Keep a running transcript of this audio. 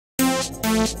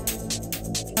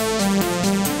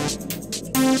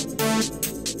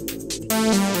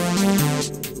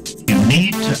You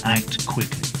need to act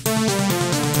quickly.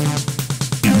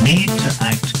 You need to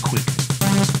act quickly.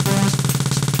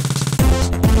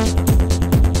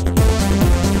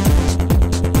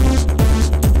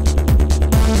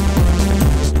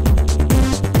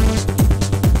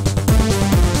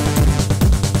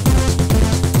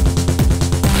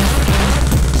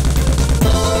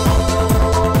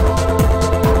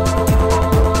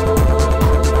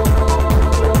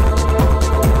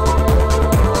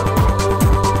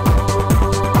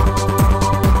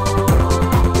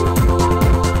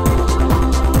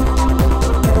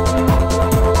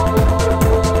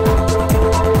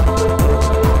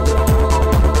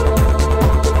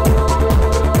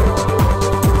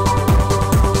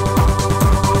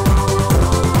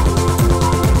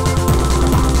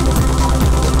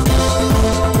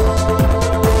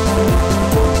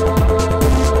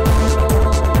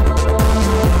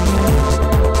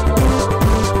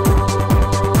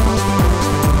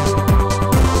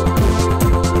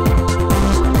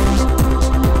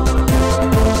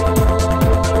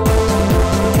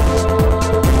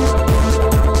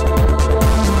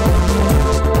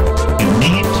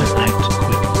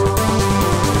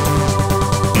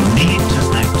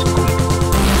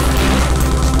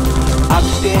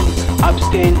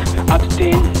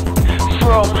 Abstain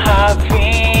from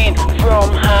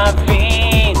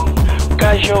having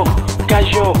casual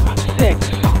sex.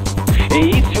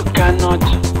 If you cannot,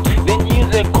 then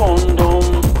use a condom.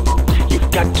 You've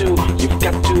got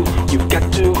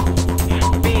to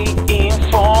be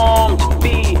informed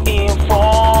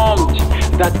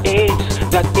that AIDS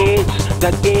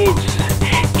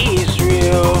is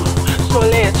real. So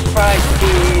let's fight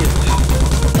it.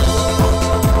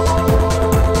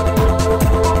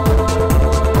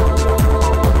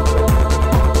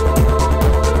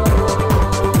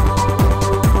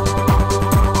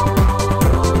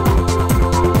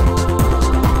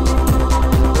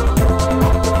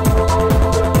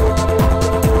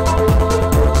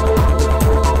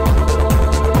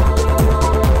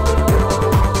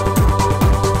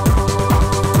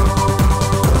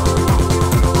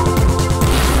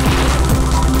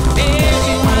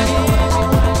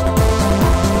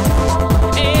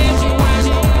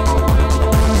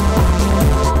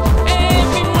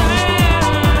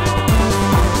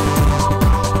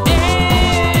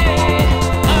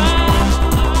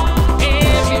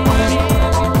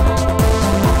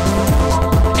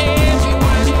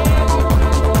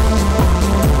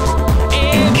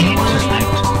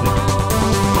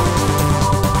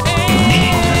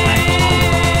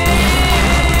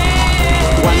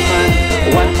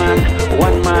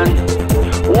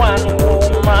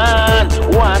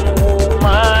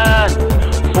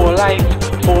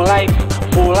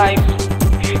 For life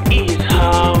is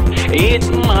how it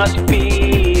must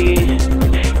be.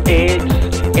 AIDS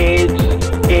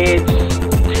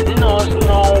knows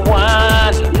no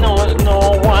one,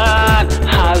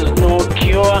 has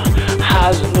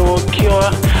no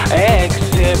cure,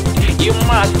 except you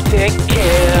must take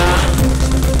care.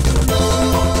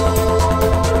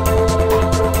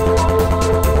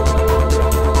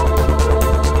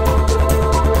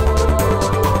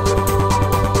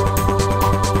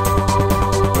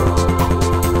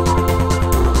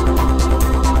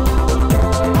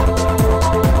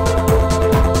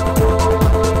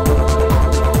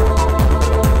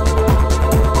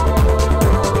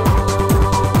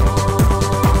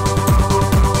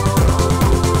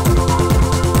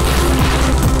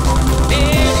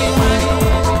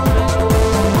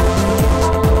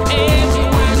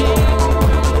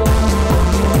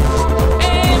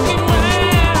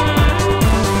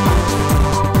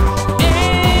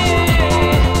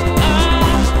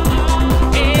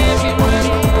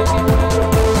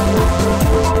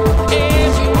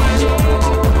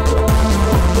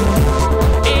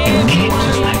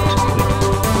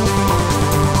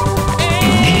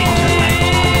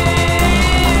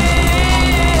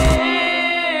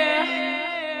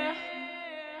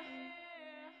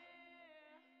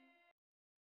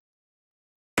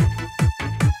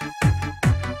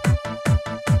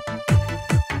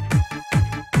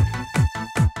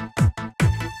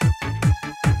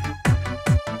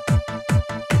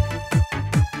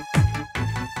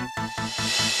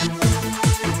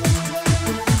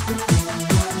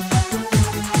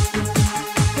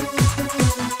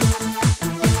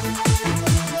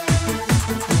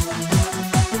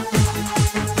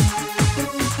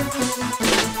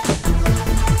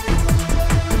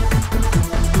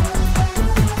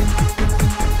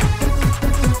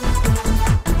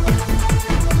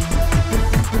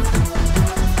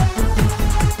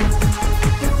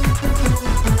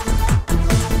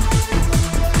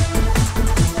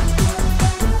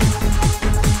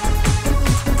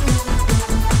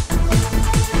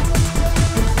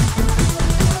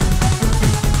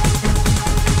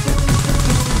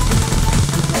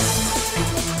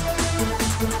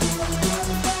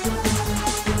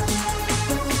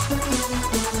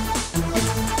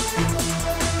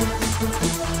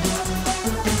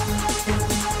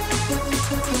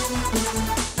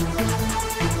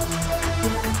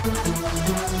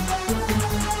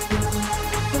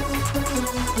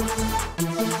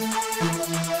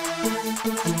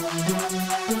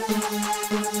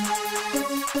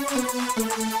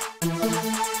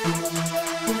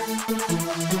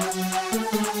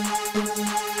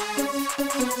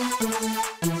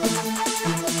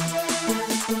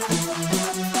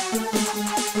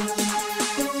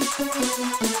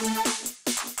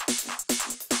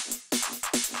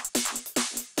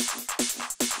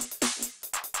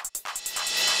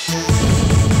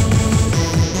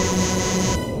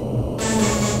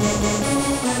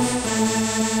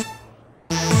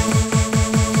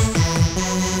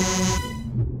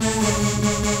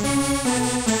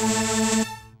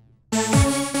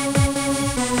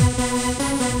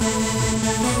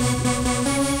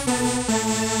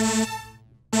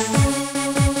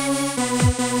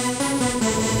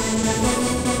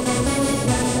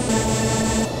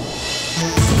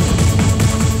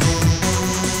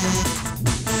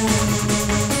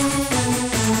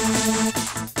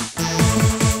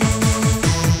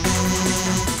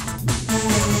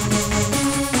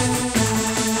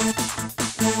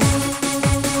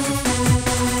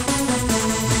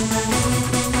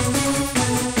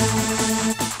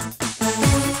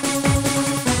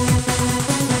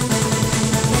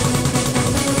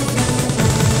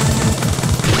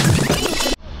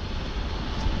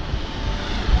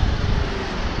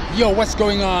 Yo, what's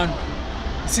going on?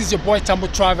 This is your boy Tambo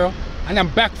Travel, and I'm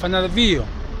back for another video.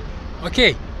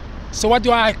 Okay, so what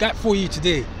do I got for you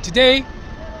today? Today,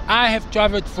 I have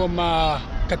traveled from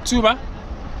Katuba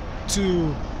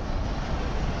to...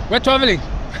 We're traveling.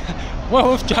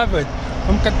 Well, we've traveled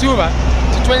from Katuba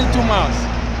to 22 miles.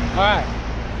 Alright,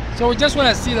 so we just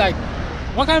want to see like,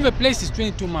 what kind of a place is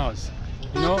 22 miles?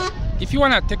 You know, if you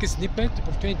want to take a snippet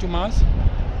of 22 miles,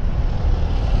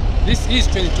 this is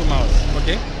 22 miles,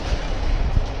 okay?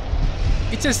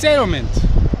 It's a settlement.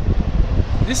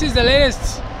 This is the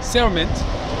latest settlement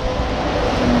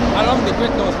along the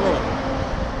Great North Road.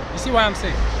 You see what I'm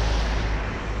saying?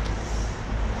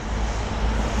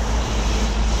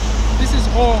 This is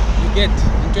all you get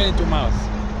in 22 miles.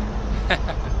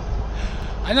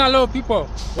 I know a lot of people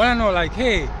want to know like,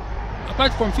 hey,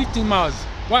 apart from 15 miles,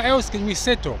 what else can we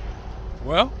settle?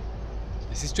 Well,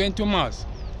 this is 22 miles.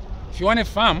 If you want a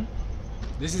farm,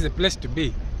 this is a place to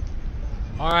be.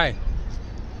 Alright.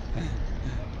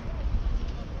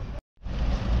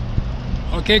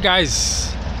 Okay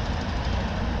guys,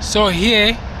 so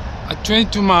here at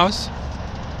 22 miles,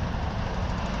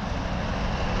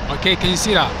 okay, can you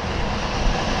see that?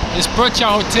 It's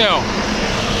Procha Hotel,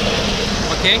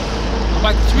 okay,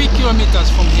 about 3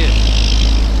 kilometers from here,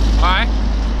 alright,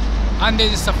 and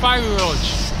there's a Safari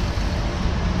Lodge,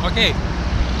 okay,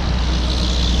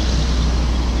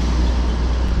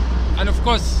 and of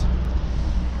course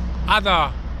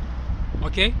other,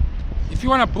 okay, if you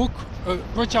want to book a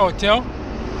Procha Hotel,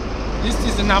 this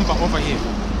is the number over here.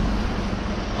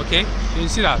 Okay, can you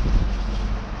see that?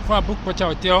 If you want to book Procha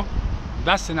Hotel,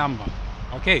 that's the number.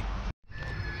 Okay.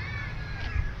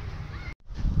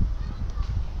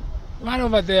 Right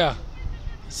over there,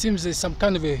 it seems there's some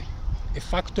kind of a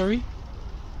factory.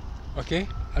 Okay,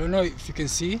 I don't know if you can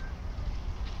see.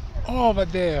 Over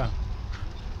there,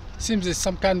 it seems there's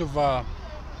some kind of a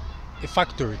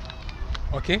factory.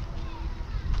 Okay,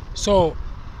 so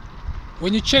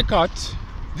when you check out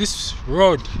this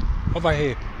road over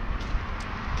here,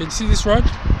 can you see this road?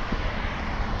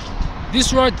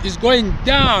 This road is going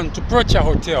down to Procha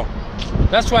Hotel.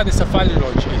 That's where the Safari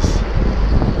Lodge is.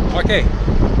 Okay,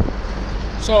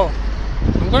 so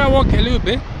I'm gonna walk a little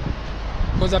bit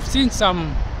because I've seen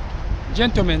some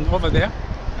gentlemen over there.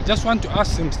 I just want to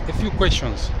ask them a few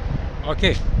questions,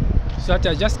 okay, so that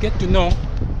I just get to know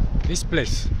this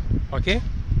place. Okay,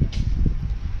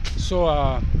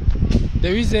 so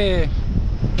there is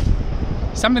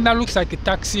something that looks like a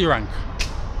taxi rank.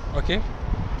 Okay,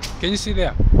 can you see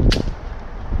there?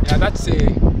 Yeah, it's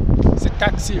a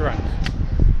taxi rank.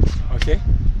 Okay,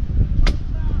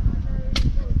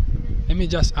 let me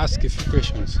just ask a few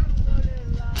questions.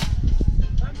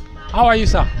 How are you,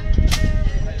 sir?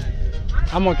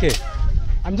 I'm okay.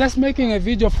 I'm just making a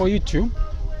video for YouTube.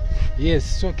 Yes,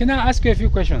 so can I ask you a few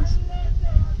questions?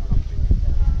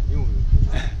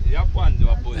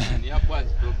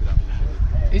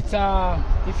 It's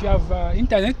if you have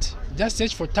internet, just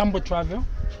search for Tambo Travel.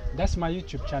 That's my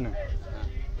YouTube channel.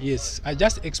 Yes, I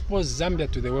just expose Zambia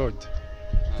to the world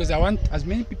because I want as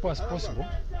many people as possible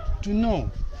to know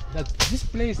that this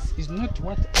place is not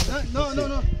what other people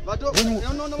say.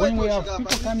 When we have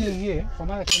people coming here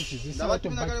from other countries, they say a lot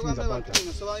of bad things about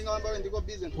us.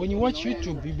 When you watch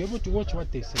YouTube, you'll be able to watch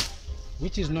what they say,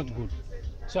 which is not good.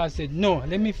 So I said, no,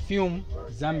 let me film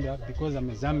Zambia because I'm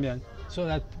a Zambian, so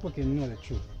that people can know the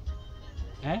truth.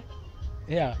 Eh?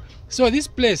 Yeah. So this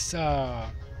place,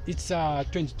 it's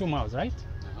 22 miles, right?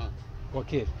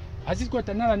 Okay. Has it got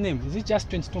another name? Is it just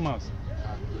 22 miles?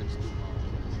 22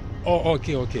 miles. Oh,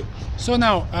 okay, okay. So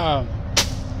now,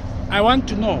 I want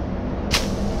to know,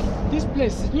 this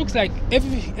place, it looks like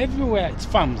everywhere it's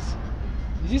farms.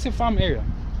 Is this a farm area?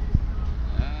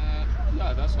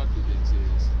 Yeah, that's what we can say.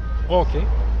 Yes. Okay.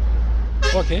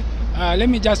 Okay. Let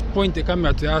me just point the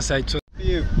camera to the other side. So.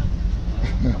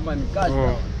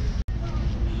 Oh.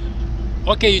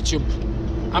 Okay, YouTube.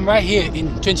 I'm right here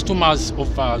in 22 miles of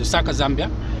Lusaka, Zambia,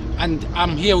 and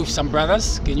I'm here with some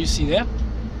brothers. Can you see there?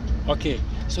 Okay.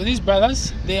 So these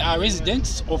brothers, they are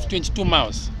residents of 22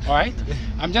 miles. All right.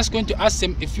 I'm just going to ask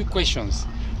them a few questions.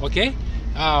 Okay.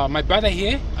 My brother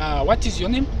here. What is your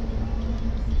name?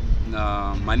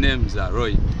 My name is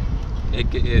Roy,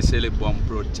 aka Celebom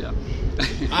Procha.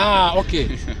 Ah,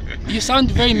 okay. You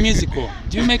sound very musical.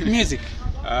 Do you make music?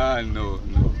 No,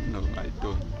 I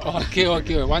don't. Okay,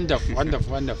 okay, wonderful,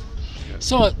 wonderful, wonderful. Yeah.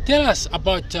 So tell us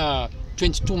about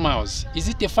 22 miles. Is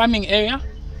it a farming area?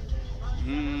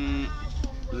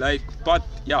 Like part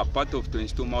of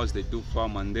 22 miles they do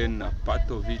farm, and then part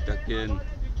of it again,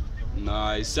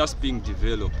 it's just being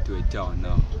developed to a town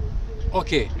now.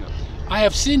 Okay. Yeah. I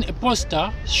have seen a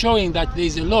poster showing that there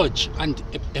is a lodge and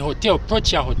a hotel,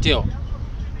 Procha Hotel.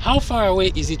 How far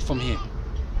away is it from here?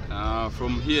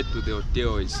 From here to the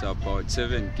hotel is about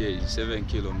 7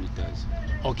 kilometers.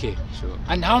 Okay. Sure.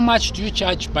 And how much do you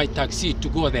charge by taxi to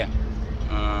go there?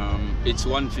 It's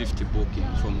 150 booking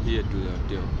from here to the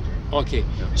hotel. Okay.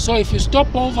 Yeah. So if you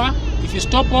stop off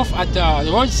at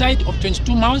the roadside of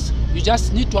 22 miles, you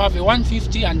just need to have a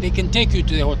 150 and they can take you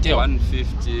to the hotel.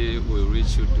 150 will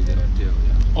reach you to the hotel.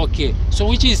 Yeah. Okay. So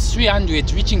which is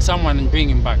 300 reaching someone and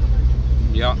bringing him back?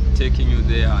 Yeah, taking you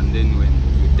there, and then when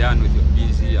you're done with your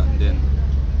busy, and then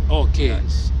okay,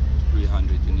 it's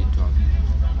 300 you need to have.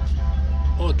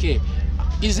 Okay.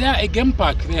 Is there a game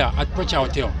park there at Procha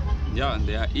Hotel? Yeah, and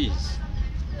there is.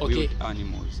 Okay. Wild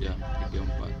animals, yeah, the game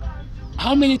park.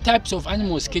 How many types of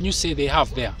animals can you say they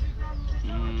have there?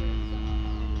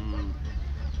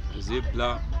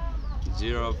 Zebra,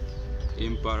 giraffe,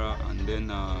 impala, and then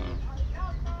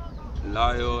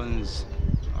lions.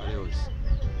 What else?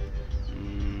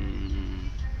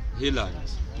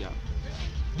 Lions, yeah.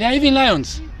 There are even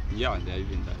lions? Yeah, there are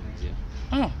even lions, yeah.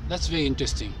 Oh, that's very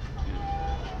interesting.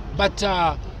 Yeah. But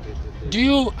are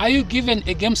you given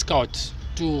a game scout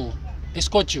to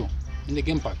escort you in the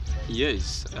game park?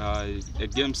 Yes, a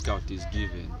game scout is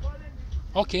given.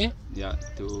 Okay. Yeah,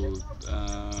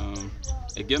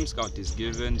 a game scout is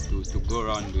given to go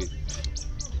around with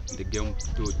the game,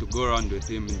 to go around with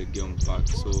him in the game park,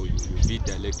 so you will be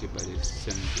directed by the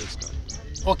same game scout.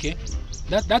 Okay,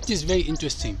 that is very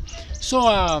interesting.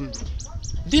 So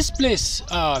this place,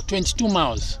 22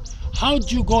 miles, how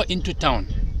do you go into town?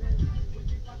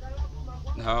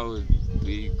 How do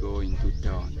we go into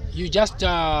town? You just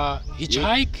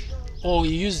hitchhike, or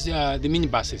you use the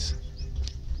minibuses?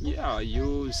 Yeah,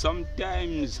 you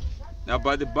sometimes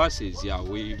about the buses. Yeah,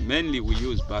 we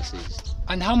use buses.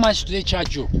 And how much do they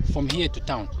charge you from here to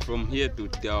town? From here to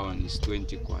town is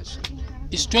 20 kwacha.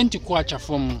 It's 20 kwacha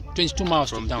from 22 miles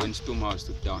to town? From 22 miles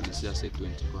to town, it's just a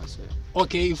 20 kwacha.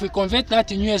 Okay, if we convert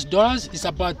that in US dollars, it's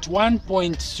about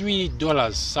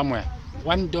 $1.3 somewhere.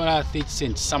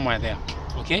 $1.30 somewhere there.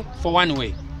 Okay, for one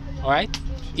way. All right.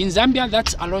 In Zambia,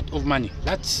 that's a lot of money.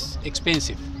 That's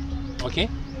expensive. Okay.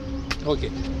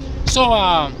 Okay. So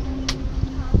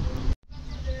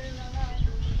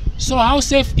how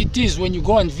safe it is when you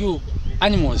go and view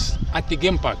animals at the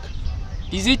game park?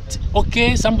 Is it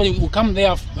okay somebody will come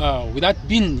there without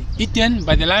being eaten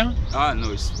by the lion?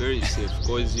 No, it's very safe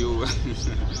because you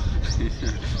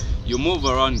you move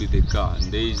around with the car,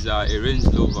 and there is a Range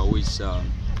Rover which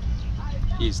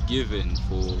is given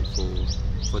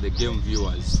for the game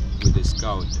viewers with the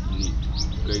scout in it,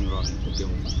 going around the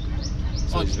game park.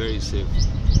 So okay. It's very safe.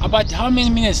 About how many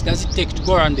minutes does it take to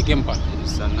go around the game park?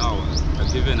 It's an hour. You're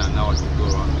given an hour to go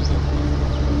around the game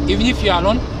park. Even if you are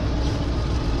alone?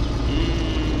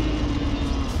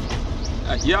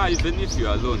 Yeah, even if you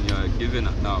are alone, you are given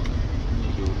an hour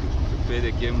to pay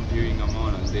the game viewing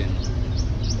amount, and then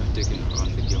you're taken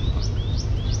around the game park.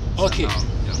 Okay.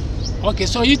 Okay,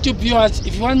 so YouTube viewers,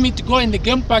 if you want me to go in the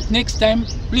game park next time,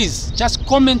 please just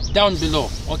comment down below.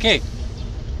 Okay.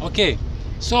 Okay.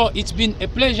 So it's been a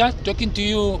pleasure talking to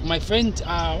you, my friend.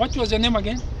 What was your name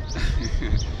again?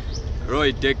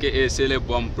 Roy, aka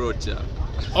Celebo Amprocha.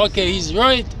 Okay, he's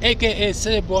Roy, aka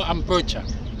Celebo Amprocha.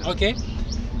 Okay.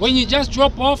 When you just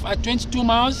drop off at 22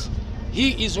 miles,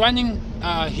 he is running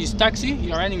his taxi.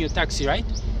 You're running your taxi, right?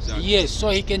 Exactly. Yes, so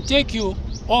he can take you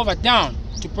over down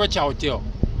to Procha Hotel.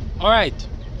 All right.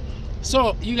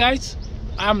 So you guys,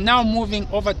 I'm now moving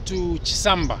over to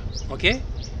Chisamba. Okay.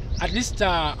 at least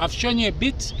I've shown you a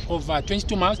bit of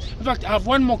 22 miles. In fact, I have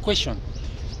one more question.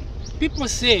 People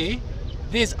say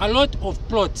there's a lot of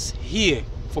plots here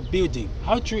for building.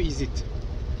 How true is it?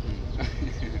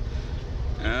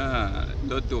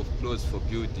 Lot of plots for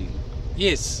building.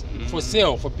 Yes, for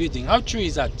sale, for building. How true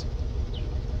is that?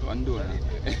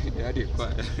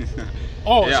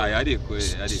 Oh,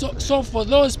 so for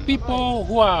those people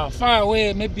who are far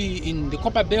away, maybe in the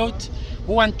Copper Belt,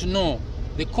 who want to know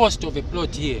the cost of a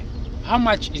plot here, how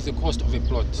much is the cost of a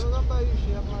plot?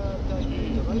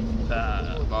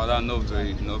 But I'm not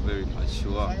very much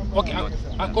sure. Okay,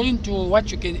 according to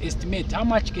what you can estimate, how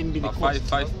much can be the cost?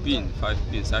 Five pin,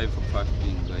 sorry, from 5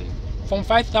 pin going. From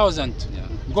 5,000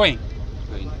 going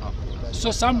up.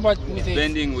 So somebody with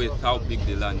depending with how big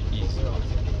the land is.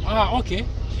 Okay.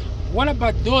 What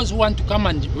about those who want to come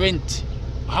and rent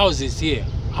houses here?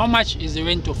 How much is the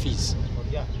rental fees?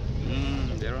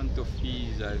 The rental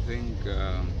fees, I think,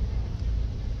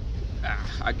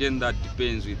 again, that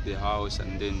depends with the house,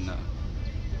 and then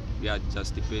it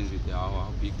just depends with how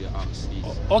big the house is.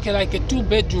 Okay, like a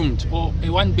 2-bedroomed or a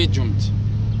 1-bedroomed,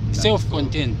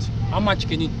 self-contained. How much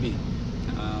can it be?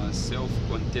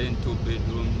 Self-contained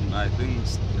 2-bedroom, I think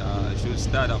should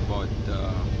start about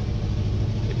a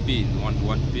pin,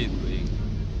 one pin going.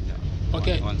 Yeah,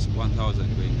 okay.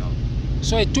 1,000 going up.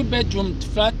 So a 2-bedroomed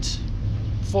flat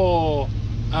for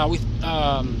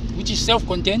which is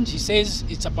self-contained, he says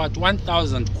it's about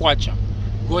 1,000 kwacha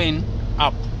going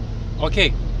up.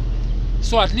 Okay,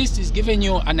 so at least he's giving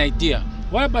you an idea.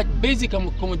 What about basic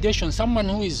accommodation? Someone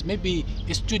who is maybe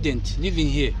a student living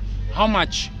here, how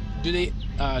much do they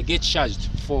get charged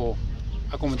for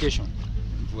accommodation?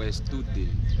 For a student,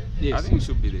 yes. I think it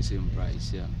should be the same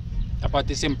price, yeah. About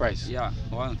the same price? Yeah,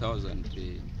 1,000.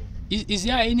 Is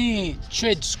there any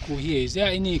trade school here? Is there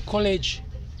any college?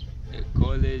 A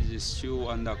college is still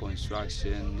under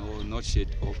construction, no, not yet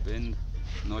open,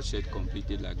 not yet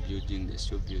completed, like building, they're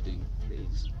still building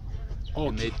place. Okay.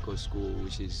 A medical school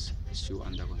which is still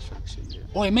under construction. Yeah.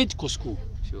 Oh, a medical school?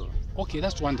 Sure. Okay,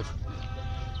 that's wonderful.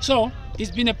 So,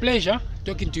 it's been a pleasure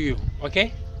talking to you,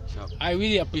 okay? Sure. I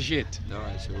really appreciate it. All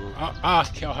right, sure.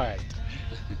 Okay, all right.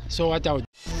 So what I would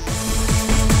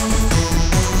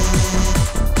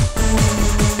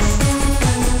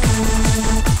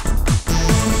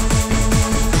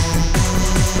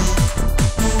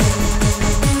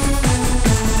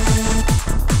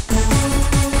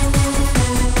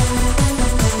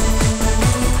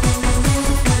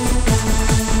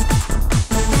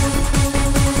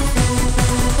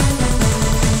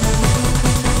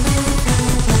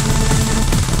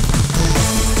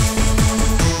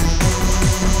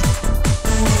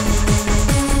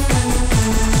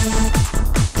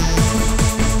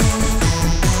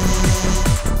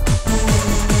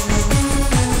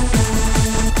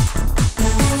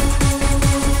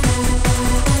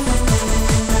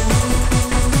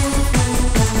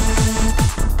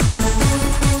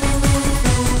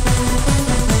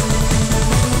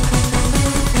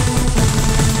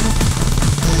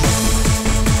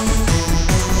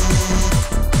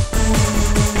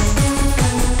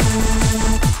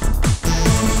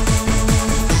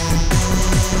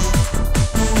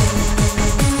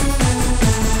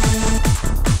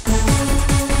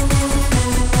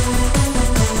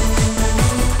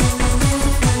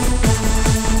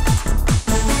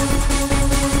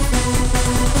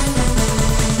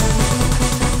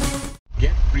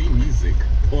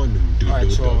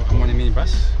Alright, so I'm on a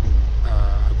minibus.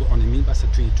 I go on a minibus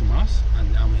at 22 miles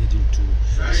and I'm heading to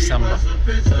Chisamba.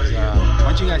 I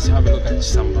want you guys to have a look at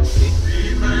Chisamba, okay?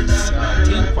 It's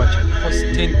 10 kwacha, it costs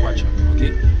 10 kwacha,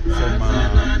 okay?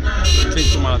 From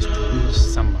 22 miles to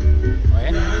Chisamba,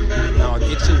 alright? Now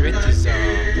the exchange rate is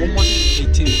almost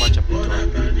 18 kwacha per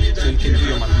tour, so you can do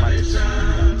your mathematics on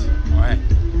that, alright?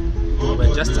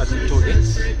 We're just at the toll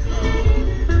gates,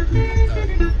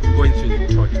 going through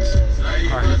the toll gates,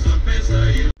 alright?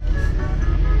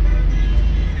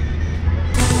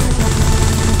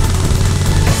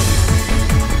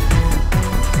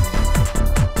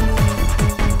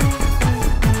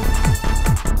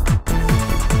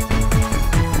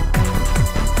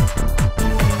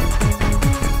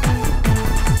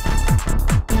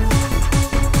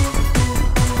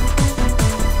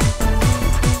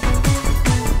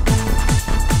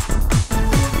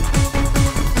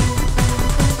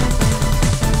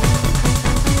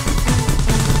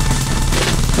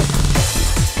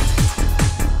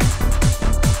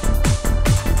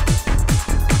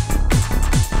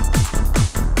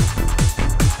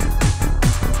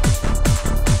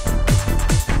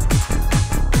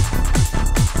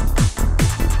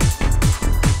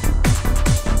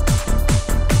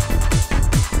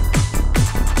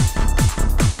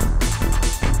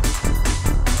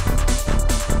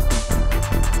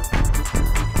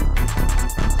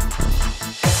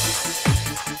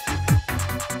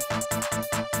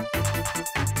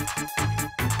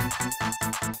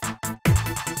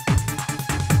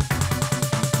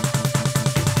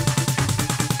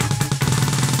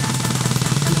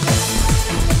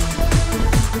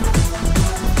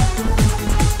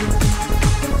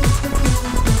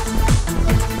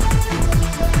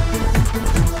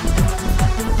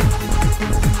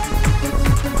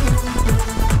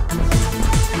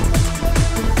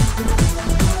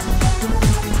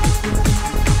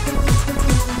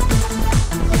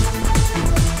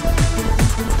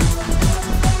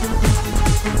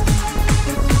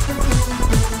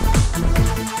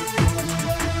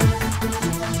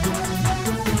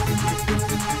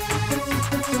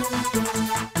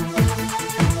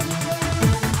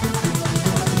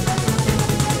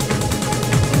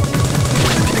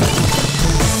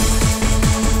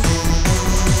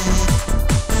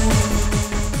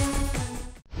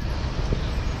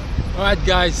 Alright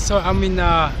guys, so I'm in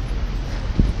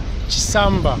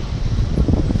Chisamba.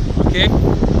 Okay?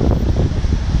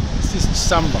 This is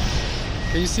Chisamba.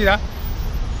 Can you see that?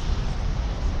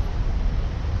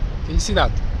 Can you see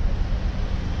that?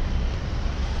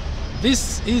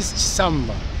 This is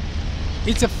Chisamba.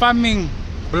 It's a farming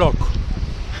block.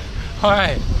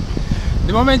 Alright.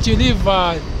 The moment you leave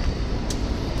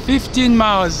 15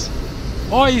 miles,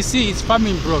 all you see is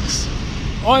farming blocks.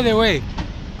 All the way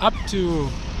up to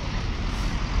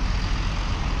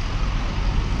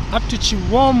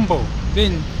Chiwombo.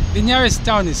 Then the nearest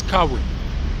town is Kabwe.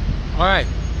 Alright.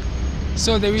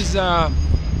 So there is a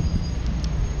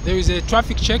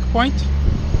traffic checkpoint.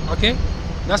 Okay?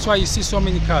 That's why you see so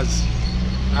many cars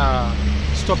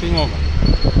stopping over.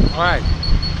 Alright.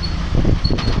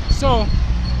 So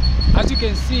as you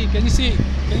can see, can you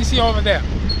see over there?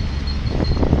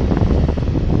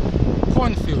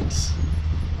 Cornfields.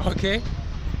 Okay?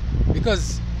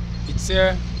 Because it's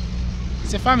a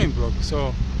farming block,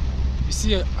 so you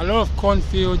see a lot of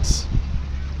cornfields.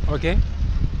 Okay?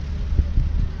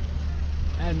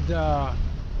 And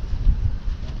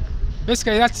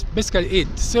basically that's basically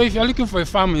it. So if you're looking for a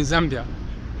farm in Zambia,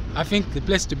 I think the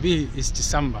place to be is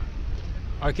Chisamba.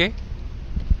 Okay?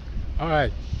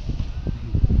 Alright.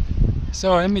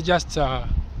 So let me just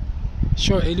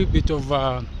show a little bit of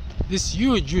this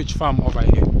huge farm over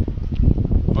here.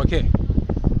 Okay.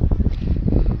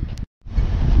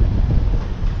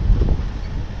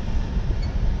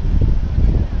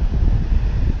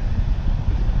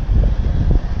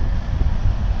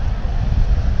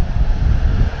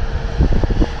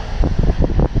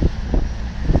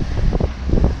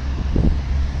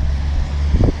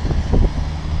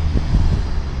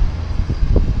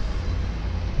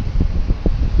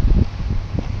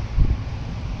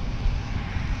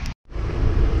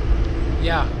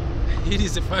 Yeah, it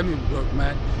is a farming block,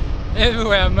 man.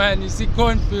 Everywhere, man, you see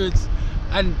cornfields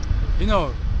and, you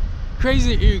know,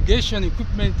 crazy irrigation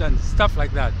equipment and stuff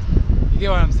like that. You get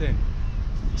what I'm saying?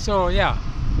 So yeah,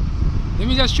 let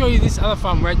me just show you this other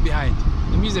farm right behind.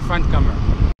 Let me use the front camera.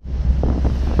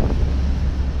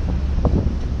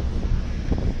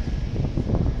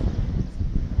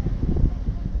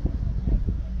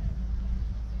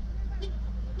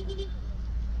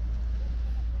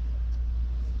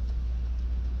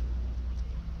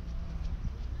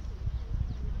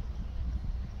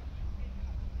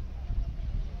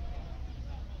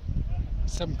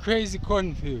 Some crazy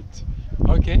cornfield.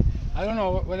 Okay, I don't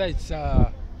know whether it's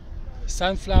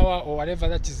sunflower or whatever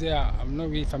that is there. I'm not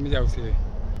really familiar with the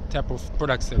type of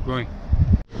products they're growing.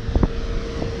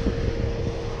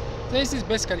 So this is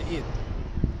basically it.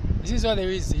 This is what there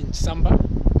is in Chisamba.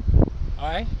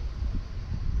 Alright,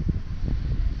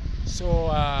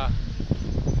 so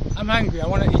I'm hungry. I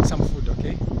want to eat some food.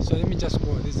 Okay, so let me just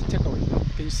go. There's a takeaway.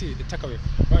 Can you see the takeaway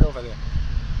right over there?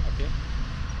 Okay,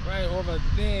 right over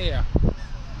there.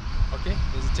 Okay,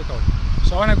 there's a takeaway.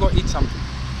 So I want to go eat something.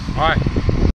 Alright.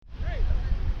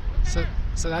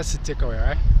 So that's the takeaway,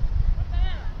 right?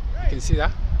 You can see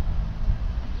that?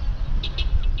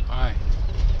 Alright.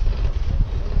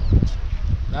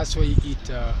 That's where you eat,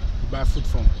 you buy food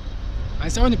from. And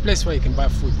it's the only place where you can buy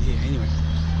food here anyway.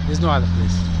 There's no other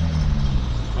place.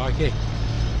 Okay.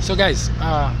 So guys,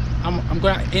 I'm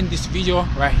gonna end this video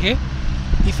right here.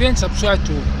 If you ain't subscribed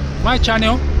to my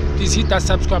channel, please hit that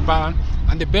subscribe button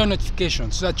and the bell notification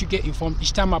so that you get informed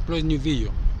each time I upload a new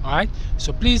video. Alright,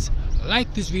 so please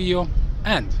like this video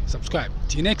and subscribe.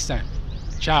 Till you next time.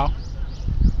 Ciao.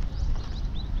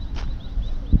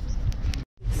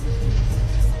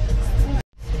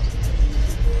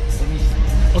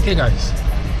 Okay guys,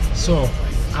 so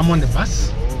I'm on the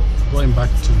bus going back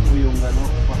to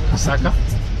Lusaka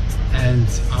and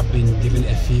I've been given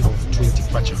a fee of 20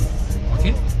 kwacha.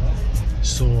 Okay,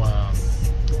 so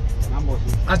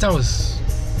as I was,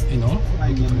 you know,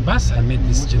 looking for the bus, I met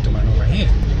this gentleman over here.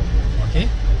 Okay,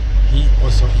 he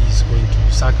also is going to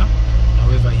Lusaka.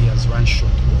 However, he has run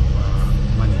short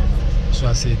of money. So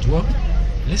I said, well,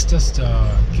 let's just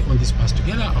get on this bus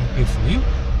together. I'll pay for you.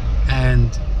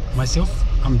 And myself,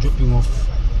 I'm dropping off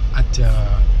at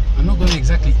I'm not going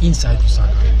exactly inside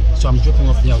Lusaka, so I'm dropping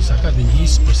off near Lusaka, then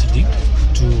he's proceeding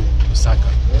to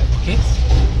Lusaka. Okay,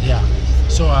 yeah.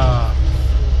 So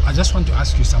I just want to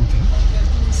ask you something.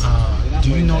 Do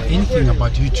you know anything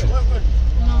about YouTube?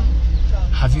 No.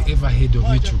 Have you ever heard of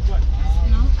YouTube?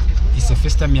 No. It's the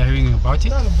first time you're hearing about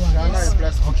it? Yes.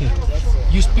 Okay.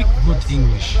 You speak good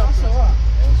English.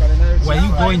 Were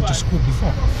you going to school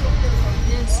before?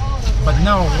 Yes. But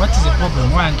now, what is the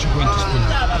problem? Why aren't you going to school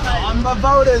now?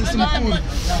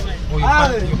 Or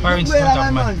your parents don't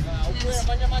have money?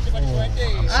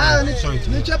 I'm sorry to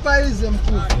hear.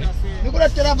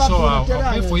 So I'll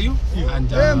pray for you,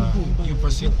 and you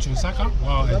proceed to Lusaka,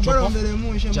 while I drop off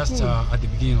just at the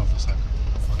beginning of Lusaka.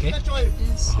 Okay?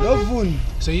 Yes.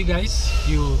 So you guys,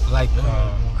 you like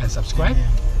and subscribe,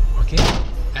 okay?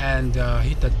 And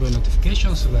hit that bell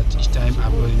notification so that each time I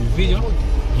upload a new video,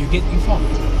 you get informed.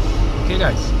 Okay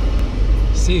guys?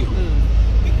 See you.